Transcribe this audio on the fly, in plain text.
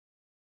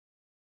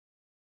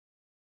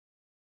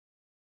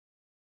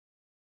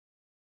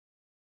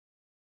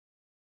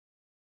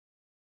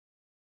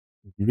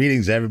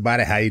Greetings,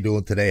 everybody. How you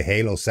doing today?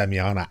 Halo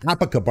Semiana,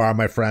 Apakabar,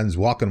 my friends.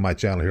 Welcome to my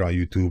channel here on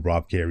YouTube,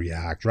 Robk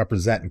Reacts,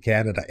 representing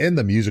Canada in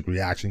the music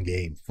reaction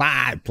game.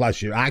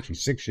 5+ years, actually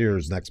 6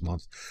 years next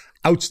month.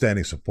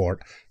 Outstanding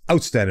support,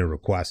 outstanding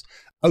requests,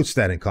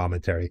 outstanding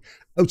commentary,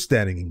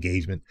 outstanding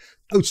engagement,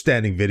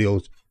 outstanding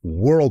videos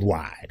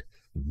worldwide.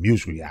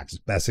 Music reactions.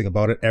 Best thing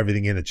about it,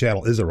 everything in the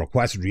channel is a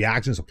requested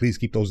reaction, so please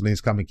keep those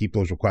links coming, keep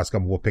those requests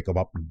coming. We'll pick them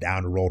up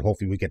down the road.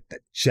 Hopefully we get to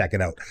check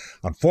it out.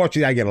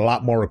 Unfortunately, I get a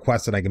lot more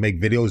requests than I can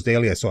make videos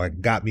daily, so I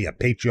got me a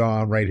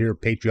Patreon right here,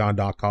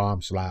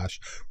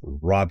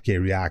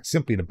 patreon.com/robkreacts.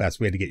 Simply the best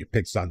way to get your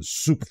picks done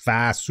super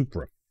fast,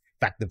 super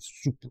effective,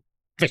 super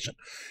efficient,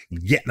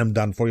 getting them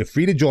done for you.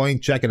 Free to join,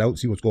 check it out,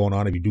 see what's going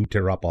on. If you do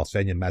tear up, I'll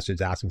send you a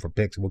message asking for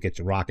picks, and we'll get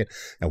you rocking,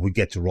 and we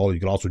get you rolling. You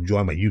can also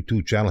join my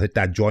YouTube channel. Hit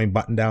that join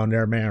button down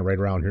there, man, right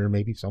around here,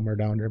 maybe somewhere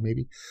down there,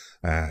 maybe.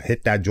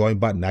 Hit that join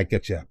button. That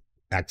gets you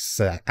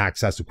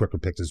access to quicker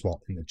picks as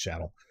well in the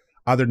channel.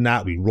 Other than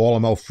that, we roll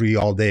them out free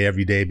all day,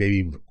 every day,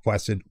 baby.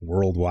 Requested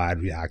worldwide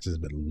reactions.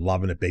 Been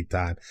loving it big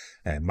time.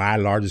 And my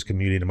largest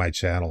community to my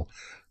channel,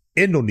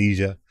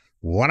 Indonesia,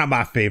 one of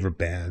my favorite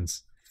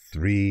bands,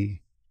 3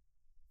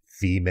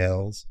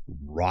 females,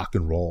 rock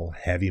and roll,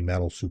 heavy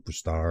metal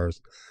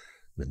superstars.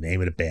 The name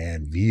of the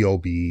band,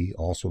 VOB,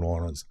 also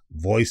known as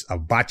Voice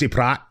of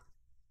Baceprot.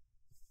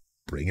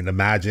 Bringing the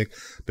magic.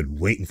 Been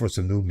waiting for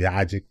some new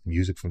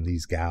music from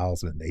these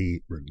gals, and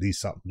they released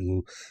something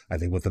new, I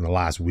think within the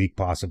last week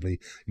possibly.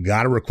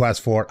 Got a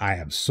request for it. I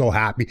am so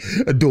happy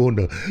doing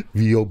the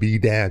VOB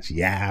dance.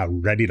 Yeah,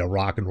 ready to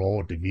rock and roll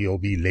with the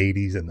VOB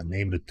ladies, and the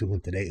name of the tune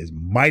today is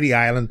Mighty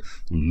Island.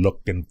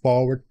 Looking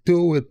forward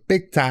to it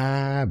big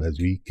time as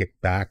we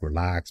kick back,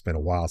 relax. Been a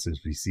while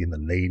since we've seen the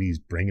ladies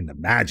bringing the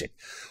magic.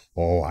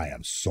 Oh, I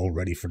am so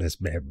ready for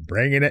this, man.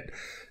 Bringing it.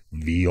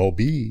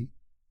 VOB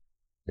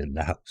in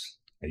the house.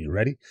 Are you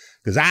ready?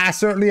 Because I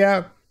certainly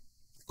am.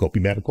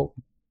 Kopi mana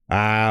kopi.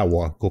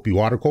 Kopi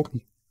water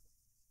kopi.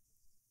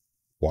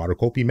 Water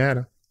kopi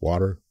mana.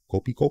 Water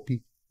kopi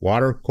kopi.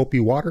 Water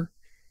kopi water.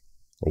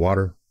 Or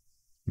water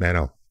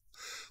mana.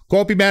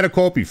 Kopi mana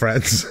kopi,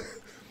 friends.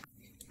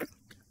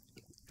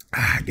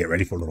 Get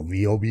ready for a little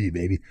VOB,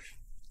 baby.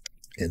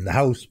 In the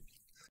house.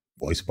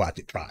 Voice about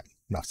it, try.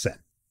 Enough said.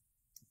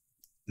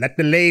 Let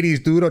the ladies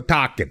do the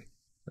talking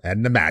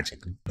and the magic.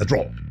 Let's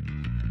roll.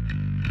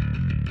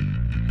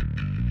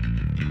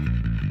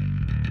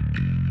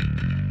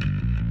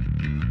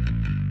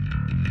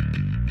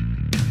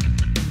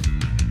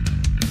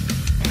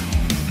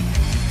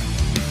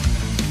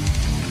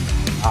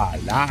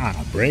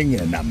 Allah,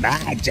 bringing the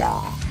magic.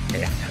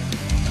 Yeah.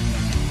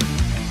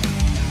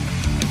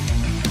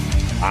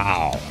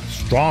 Wow,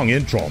 strong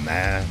intro,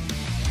 man.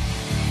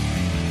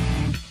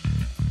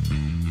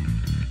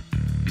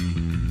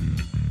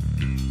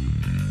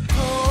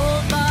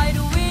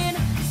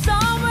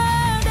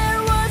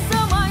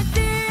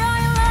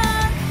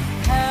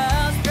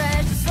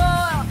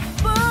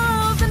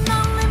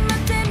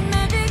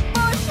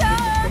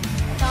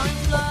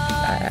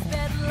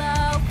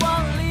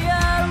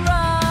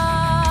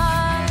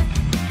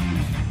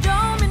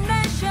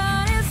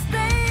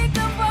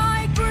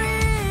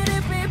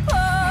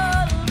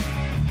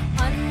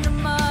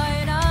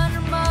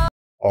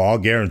 Oh, I'll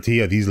guarantee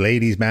you, these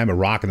ladies, man, been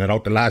rocking it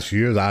out the last few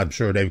years. I'm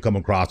sure they've come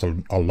across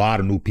a lot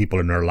of new people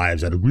in their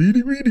lives that are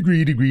greedy,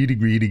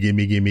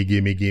 gimme,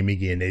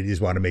 and they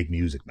just want to make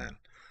music, man.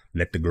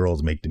 Let the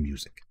girls make the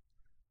music.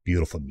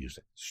 Beautiful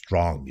music,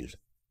 strong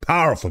music,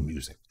 powerful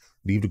music.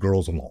 Leave the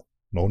girls alone.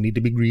 No need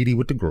to be greedy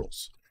with the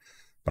girls.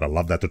 But I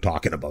love that they're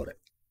talking about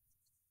it.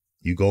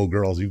 You go,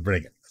 girls, you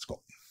bring it. Let's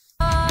go.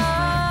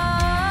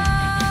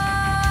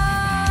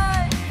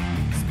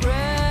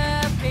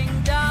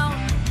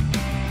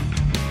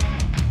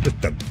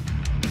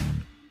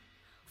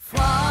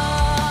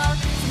 Far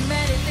too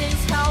many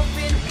things have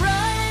been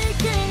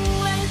breaking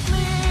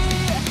lately.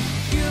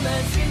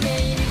 Humans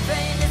remain in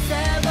vain as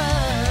ever.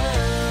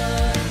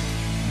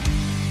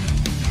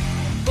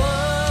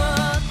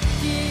 But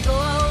the ego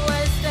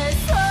always stays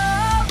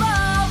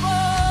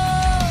survival.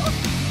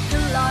 The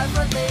life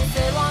of they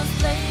say once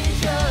pleasure.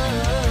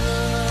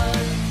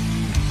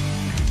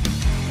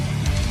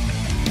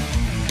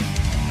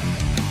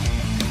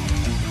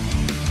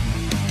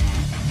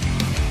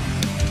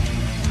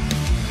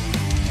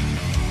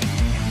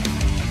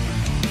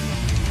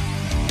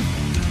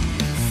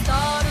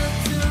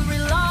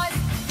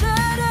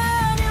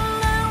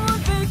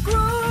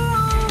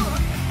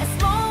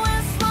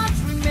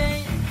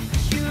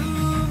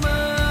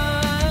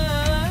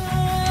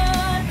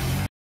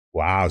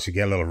 Wow, she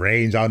get a little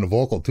range on the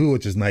vocal too,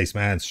 which is nice,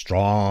 man.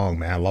 Strong,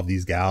 man. I love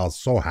these gals.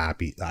 So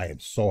happy. I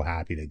am so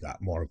happy they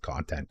got more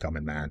content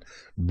coming, man.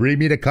 Bring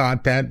me the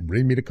content.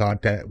 Bring me the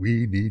content.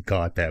 We need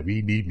content.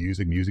 We need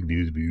music, music,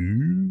 music,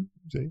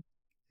 music.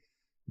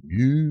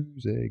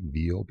 Music,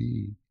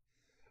 VOB.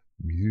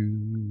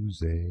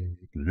 Music.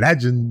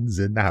 Legends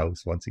in the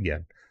house once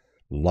again.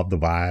 Love the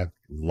vibe.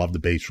 Love the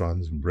bass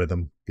runs,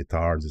 rhythm,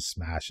 guitars is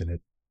smashing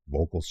it.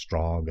 Vocal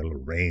strong, got a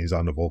little range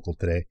on the vocal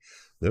today.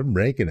 They're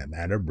breaking it,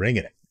 man. They're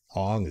bringing it.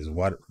 long as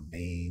what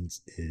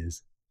remains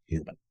is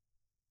human.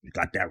 You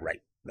got that right.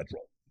 Let's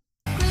roll.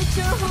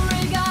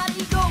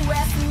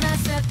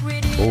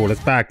 Oh,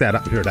 let's back that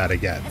up. Hear that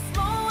again.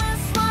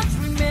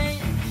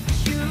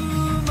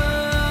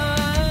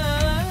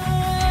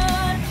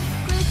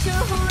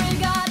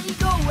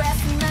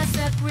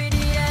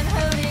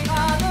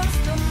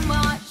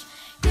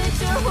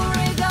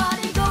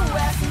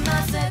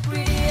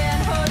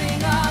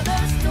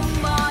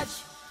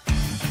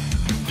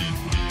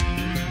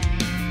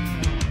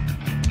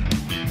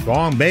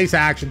 Strong bass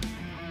action.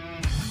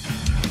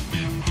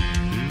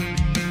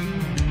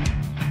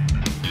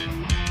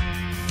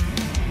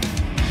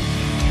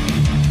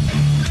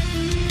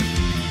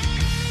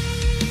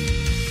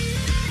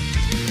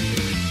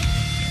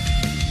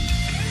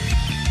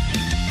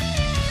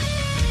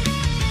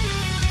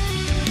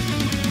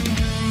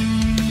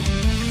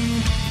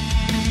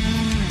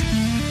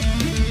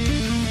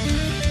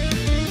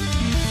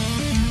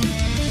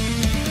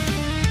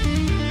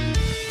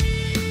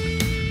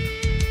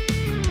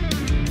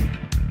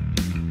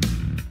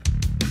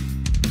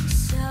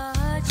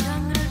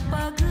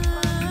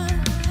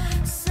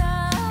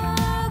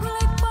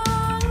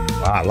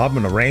 Wow, I love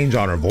the range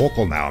on her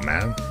vocal now,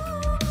 man.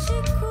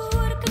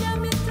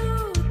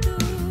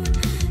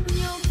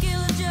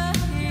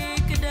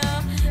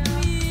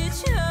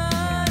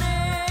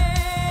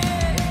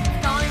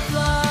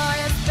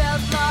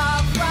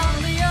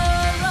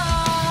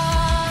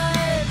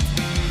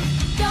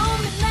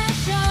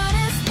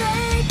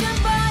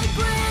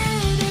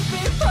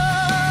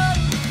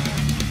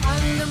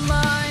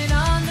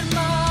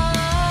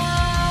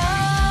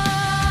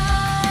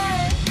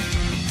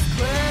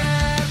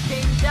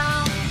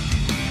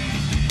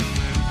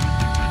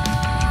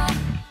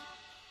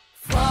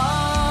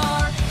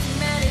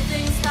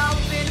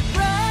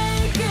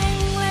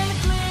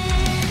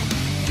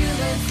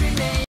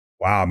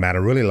 Wow, man, I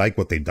really like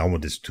what they've done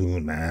with this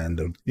tune, man.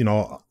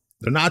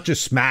 They're not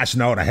just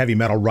smashing out a heavy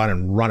metal run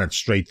and running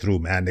straight through,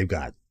 man. They've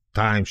got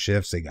time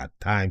shifts, they got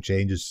time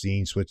changes,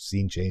 scene switch,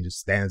 scene changes,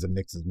 stanza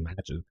mixes,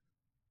 matches.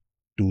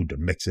 Dude, they're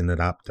mixing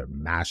it up, they're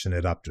mashing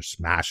it up, they're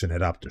smashing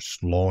it up, they're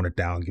slowing it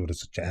down, giving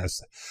us a chance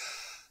to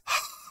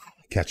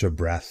catch our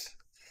breath,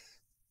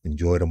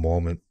 enjoy the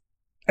moment,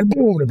 and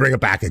boom, they bring it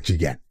back at you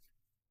again.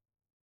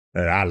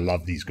 And I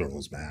love these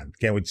girls, man.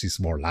 Can't wait to see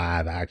some more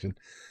live action.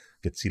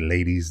 Get to see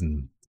ladies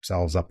and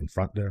themselves up in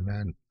front there,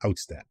 man.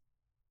 Outstanding.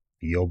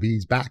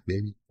 VOB's back,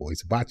 baby.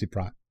 Voice of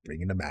Baceprot,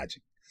 bringing the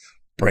magic,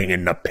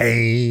 bringing the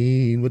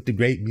pain with the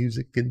great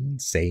music,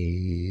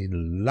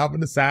 insane.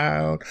 Loving the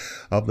sound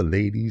of the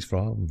ladies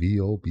from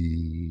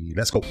VOB.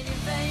 Let's go.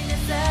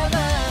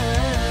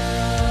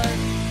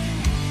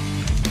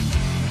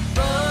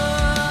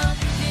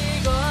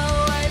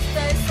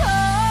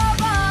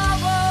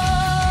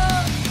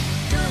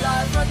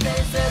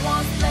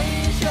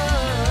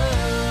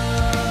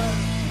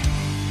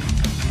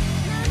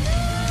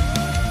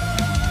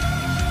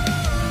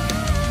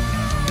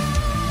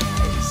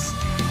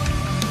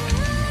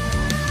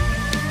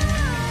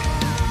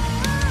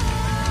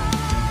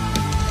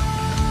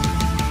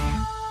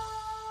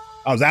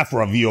 How's that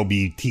for a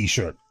VOB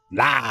t-shirt?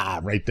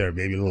 Live right there,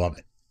 baby. Love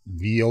it.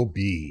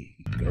 VOB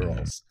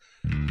girls.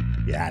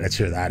 Yeah, let's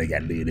hear that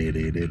again.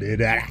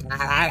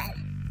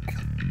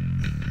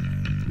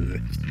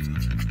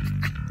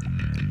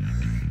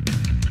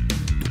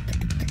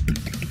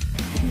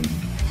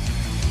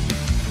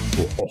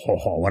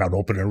 Oh, what an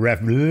opening riff.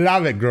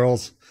 Love it,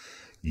 girls.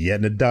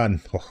 Getting it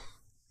done. Oh.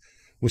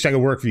 Wish I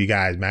could work for you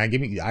guys, man.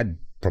 I'd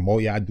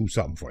promote you. I'd do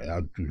something for you.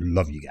 I'd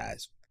love you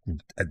guys.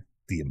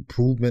 The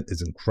improvement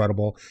is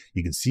incredible.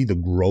 You can see the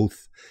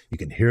growth. You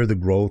can hear the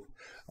growth.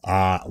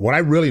 What I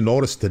really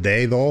noticed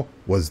today, though,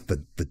 was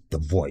the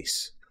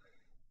voice.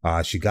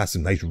 She got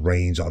some nice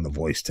range on the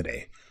voice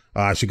today.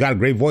 She got a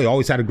great voice.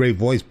 Always had a great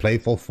voice,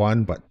 playful,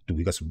 fun. But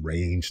we got some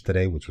range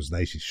today, which was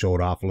nice. She showed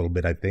off a little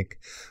bit, I think,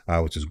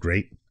 which is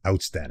great.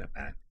 Outstanding,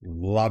 man.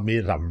 Love me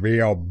the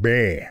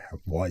VOB.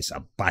 Voice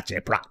of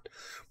Baceprot.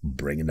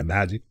 Bringing the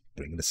magic.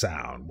 Bringing the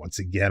sound. Once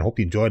again, hope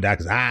you enjoyed that,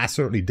 because I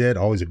certainly did.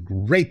 Always a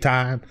great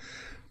time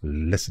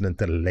listening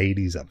to the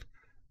ladies of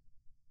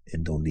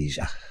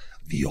Indonesia,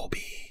 VOB.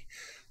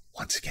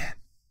 Once again,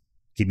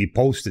 keep me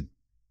posted.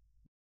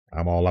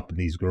 I'm all up in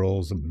these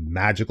girls.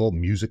 Magical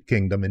music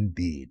kingdom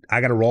indeed.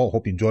 I got to roll.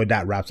 Hope you enjoyed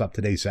that. Wraps up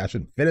today's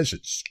session. Finish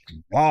it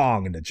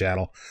strong in the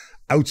channel.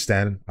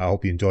 Outstanding. I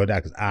hope you enjoyed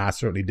that, because I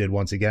certainly did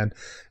once again.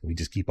 And we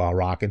just keep on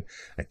rocking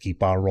and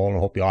keep on rolling. I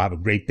hope you all have a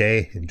great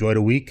day. Enjoy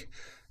the week.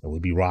 And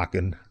we'll be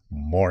rocking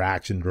more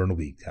action during the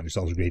week. Have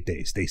yourselves a great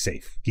day. Stay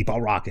safe. Keep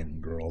on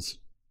rocking, girls.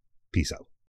 Peace out.